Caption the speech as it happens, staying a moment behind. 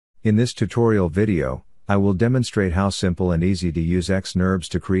In this tutorial video, I will demonstrate how simple and easy to use xNURBS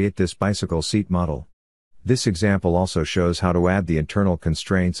to create this bicycle seat model. This example also shows how to add the internal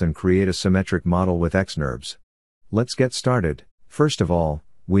constraints and create a symmetric model with xNURBS. Let's get started. First of all,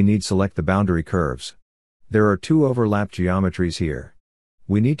 we need to select the boundary curves. There are two overlapped geometries here.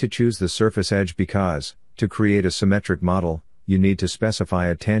 We need to choose the surface edge because, to create a symmetric model, you need to specify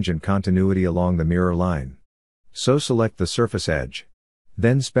a tangent continuity along the mirror line. So select the surface edge.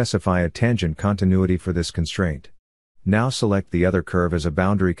 Then specify a tangent continuity for this constraint. Now select the other curve as a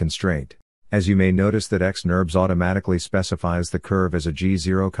boundary constraint. As you may notice that xNURBS automatically specifies the curve as a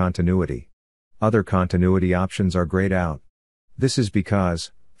G0 continuity. Other continuity options are grayed out. This is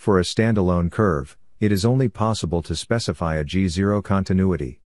because, for a standalone curve, it is only possible to specify a G0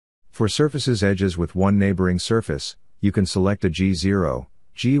 continuity. For surfaces edges with one neighboring surface, you can select a G0,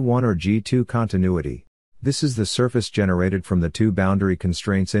 G1 or G2 continuity. This is the surface generated from the two boundary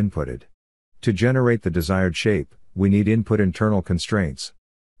constraints inputted. To generate the desired shape, we need input internal constraints.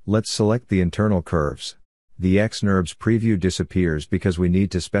 Let's select the internal curves. The xNURBS preview disappears because we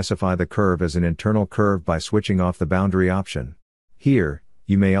need to specify the curve as an internal curve by switching off the boundary option. Here,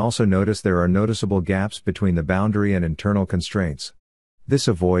 you may also notice there are noticeable gaps between the boundary and internal constraints. This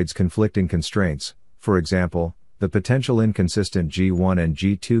avoids conflicting constraints, for example, the potential inconsistent G1 and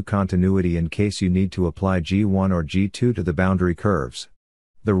G2 continuity in case you need to apply G1 or G2 to the boundary curves.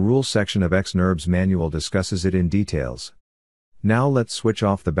 The rules section of xNURBS manual discusses it in details. Now let's switch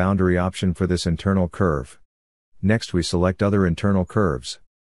off the boundary option for this internal curve. Next we select other internal curves.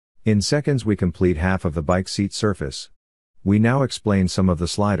 In seconds we complete half of the bike seat surface. We now explain some of the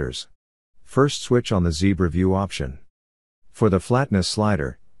sliders. First switch on the zebra view option. For the flatness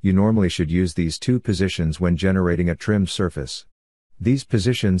slider, you normally should use these two positions when generating a trimmed surface. These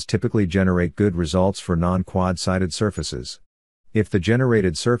positions typically generate good results for non-quad-sided surfaces. If the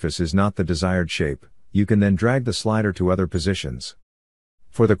generated surface is not the desired shape, you can then drag the slider to other positions.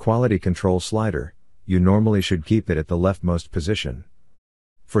 For the quality control slider, you normally should keep it at the leftmost position.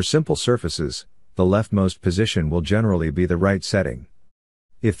 For simple surfaces, the leftmost position will generally be the right setting.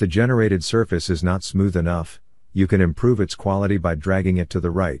 If the generated surface is not smooth enough, you can improve its quality by dragging it to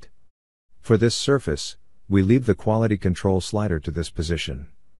the right. For this surface, we leave the quality control slider to this position.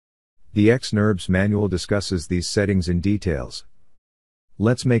 The xNURBS manual discusses these settings in details.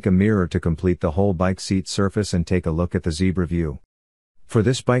 Let's make a mirror to complete the whole bike seat surface and take a look at the zebra view. For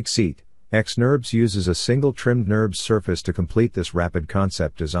this bike seat, xNURBS uses a single trimmed NURBS surface to complete this rapid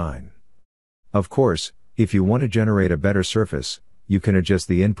concept design. Of course, if you want to generate a better surface, you can adjust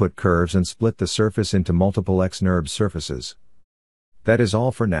the input curves and split the surface into multiple xNURBS surfaces. That is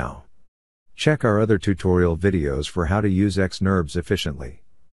all for now. Check our other tutorial videos for how to use xNURBS efficiently.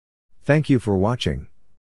 Thank you for watching.